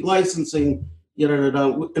IP licensing,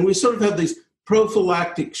 and we sort of have these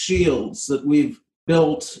prophylactic shields that we've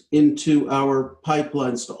built into our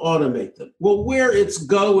pipelines to automate them. Well, where it's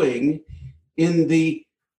going in the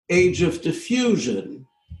age of diffusion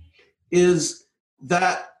is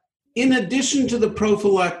that in addition to the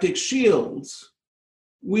prophylactic shields,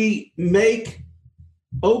 we make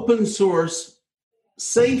open source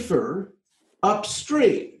safer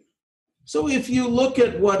upstream. So if you look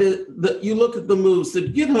at the moves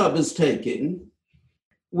that GitHub is taking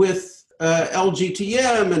with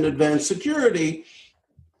LGTM and advanced security,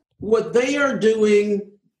 what they are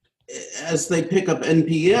doing as they pick up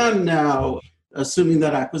NPM now, assuming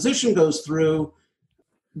that acquisition goes through,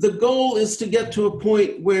 the goal is to get to a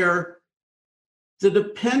point where the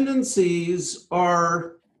dependencies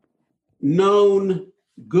are known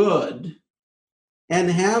good and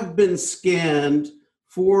have been scanned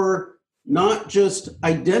for not just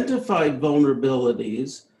identified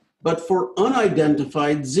vulnerabilities, but for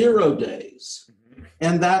unidentified 0 days.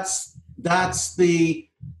 And that's the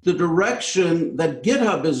direction that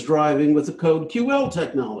GitHub is driving with the CodeQL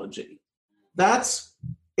technology. That's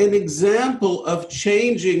an example of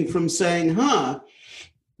changing from saying,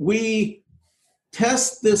 we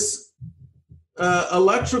test this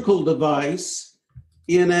electrical device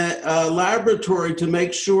in a laboratory to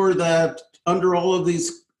make sure that under all of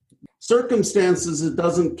these circumstances it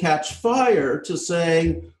doesn't catch fire, to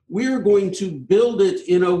saying we're going to build it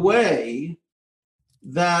in a way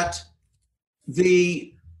that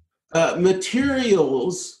the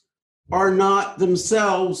materials are not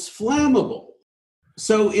themselves flammable.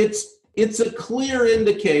 So it's a clear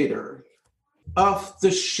indicator of the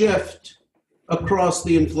shift across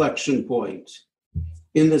the inflection point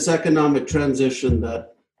in this economic transition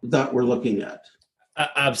that we're looking at.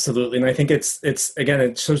 Absolutely, and I think it's again,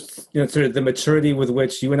 it shows, sort of the maturity with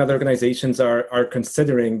which you and other organizations are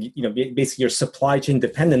considering, basically your supply chain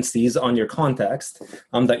dependencies on your context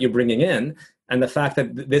that you're bringing in, and the fact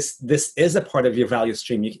that this is a part of your value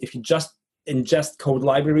stream. If you just ingest code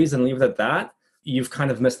libraries and leave it at that, you've kind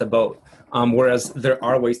of missed the boat. Whereas there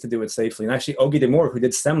are ways to do it safely. And actually, Ogie Demore, who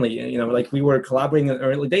did Semly, like we were collaborating in the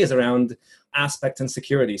early days around aspect and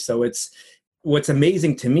security. So what's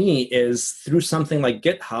amazing to me is through something like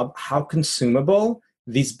GitHub, how consumable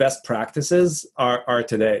these best practices are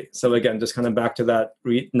today. So again, just kind of back to that,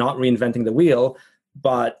 not reinventing the wheel,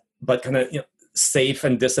 but kind of safe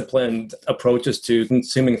and disciplined approaches to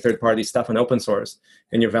consuming third-party stuff and open source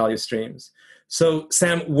in your value streams. So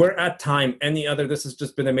Sam, we're at time. This has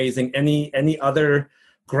just been amazing. Any other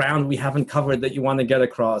ground we haven't covered that you want to get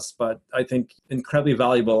across? But I think incredibly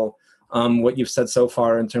valuable what you've said so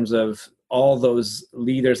far in terms of all those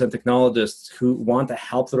leaders and technologists who want to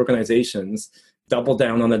help their organizations double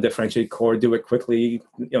down on the differentiated core, do it quickly,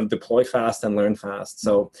 deploy fast and learn fast.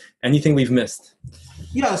 So anything we've missed?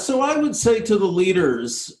 Yeah, so I would say to the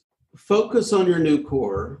leaders, focus on your new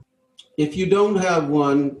core. If you don't have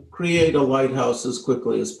one, create a lighthouse as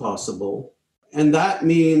quickly as possible. And that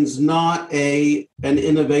means not an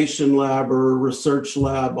innovation lab or a research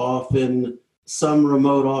lab off in some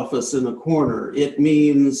remote office in a corner. It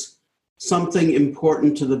means something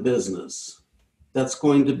important to the business that's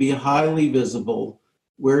going to be highly visible,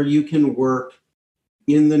 where you can work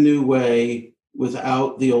in the new way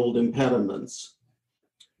without the old impediments.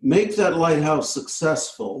 Make that lighthouse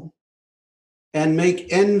successful and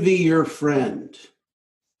make envy your friend.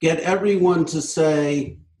 Get everyone to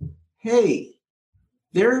say, hey,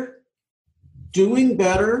 they're doing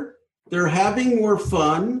better. They're having more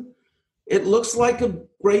fun. It looks like a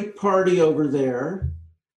great party over there.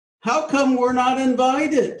 How come we're not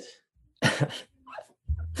invited?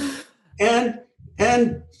 and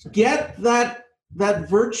get that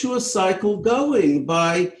virtuous cycle going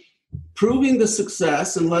by proving the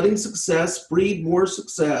success and letting success breed more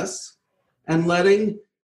success and letting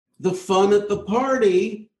the fun at the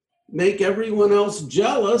party make everyone else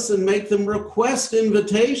jealous and make them request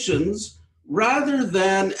invitations rather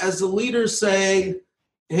than as a leader saying,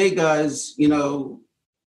 hey guys,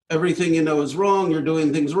 everything is wrong. You're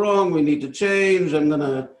doing things wrong. We need to change. I'm going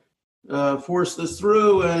to force this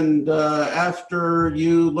through. And after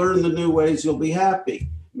you learn the new ways, you'll be happy.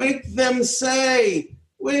 Make them say,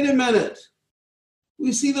 wait a minute.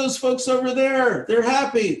 We see those folks over there. They're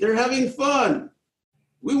happy. They're having fun.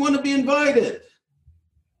 We want to be invited.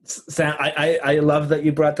 Sam, I love that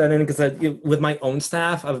you brought that in because with my own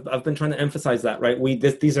staff, I've been trying to emphasize that, right?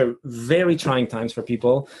 These are very trying times for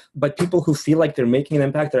people, but people who feel like they're making an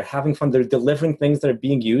impact, they're having fun, they're delivering things that are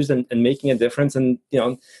being used and making a difference, and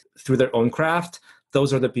through their own craft,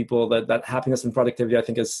 those are the people that happiness and productivity, I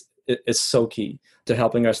think, is so key to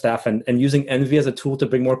helping our staff and using Envy as a tool to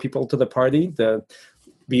bring more people to the party.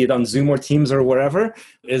 Be it on Zoom or Teams or wherever,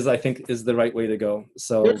 I think is the right way to go.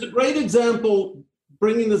 So there's a great example.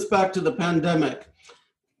 Bringing this back to the pandemic,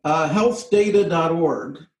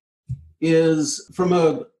 healthdata.org is from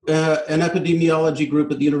an epidemiology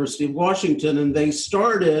group at the University of Washington, and they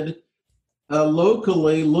started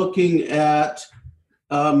locally looking at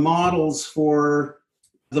models for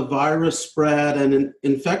the virus spread and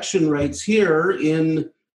infection rates here in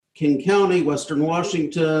King County, Western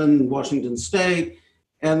Washington, Washington State,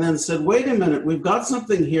 and then said, wait a minute, we've got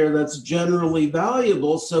something here that's generally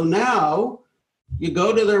valuable. So now you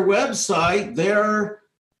go to their website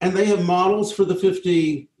and they have models for the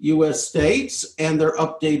 50 US states, and they're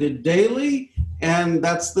updated daily. And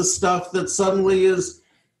that's the stuff that suddenly is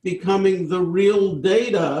becoming the real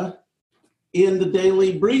data in the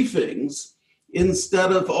daily briefings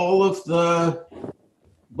instead of all of the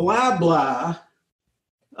blah, blah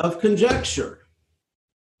of conjecture.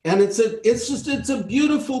 And it's a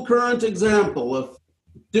beautiful current example of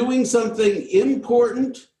doing something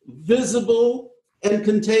important, visible, and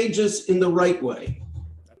contagious in the right way.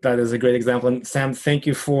 That is a great example. And Sam, thank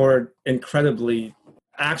you for incredibly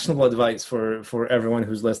actionable advice for everyone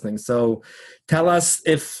who's listening. So tell us,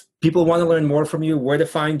 if people want to learn more from you, where to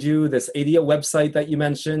find you, this ADO website that you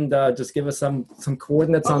mentioned, just give us some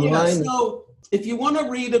coordinates online. Yeah. So if you want to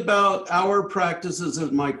read about our practices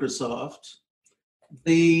at Microsoft,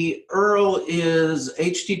 the URL is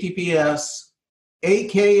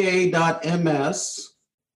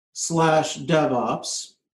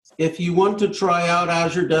https://aka.ms/DevOps. If you want to try out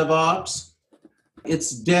Azure DevOps,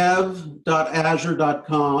 it's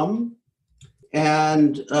dev.azure.com,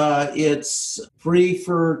 and it's free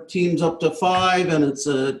for teams up to 5, and it's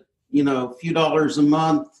a few dollars a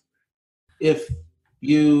month if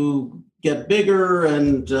you get bigger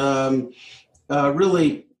and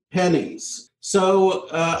really pennies. So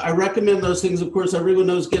I recommend those things. Of course, everyone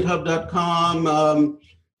knows github.com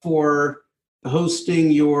for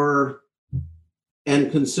hosting your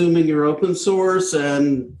and consuming your open source.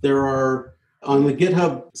 And there are, on the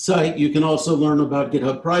GitHub site, you can also learn about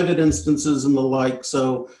GitHub private instances and the like.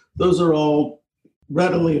 So those are all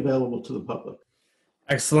readily available to the public.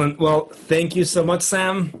 Excellent. Well, thank you so much,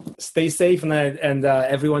 Sam. Stay safe, and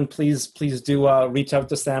everyone, please do reach out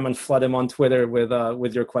to Sam and flood him on Twitter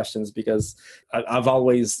with your questions, because I've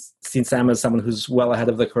always seen Sam as someone who's well ahead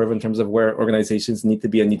of the curve in terms of where organizations need to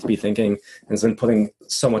be and need to be thinking, and has been putting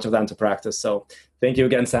so much of that into practice. So, thank you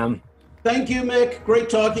again, Sam. Thank you, Mick. Great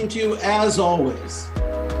talking to you as always.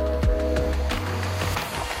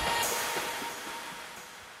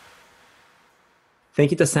 Thank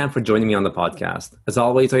you to Sam for joining me on the podcast. As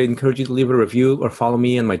always, I encourage you to leave a review or follow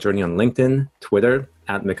me on my journey on LinkedIn, Twitter,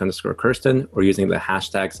 @Mick_Kirsten, or using the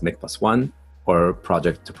hashtags Mick+1 or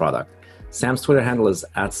Project to Product. Sam's Twitter handle is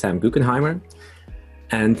 @Sam Guggenheimer.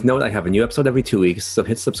 And note, I have a new episode every 2 weeks, so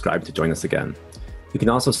hit subscribe to join us again. You can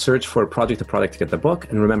also search for Project to Product to get the book,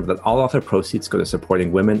 and remember that all author proceeds go to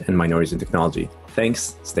supporting women and minorities in technology.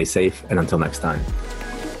 Thanks, stay safe, and until next time.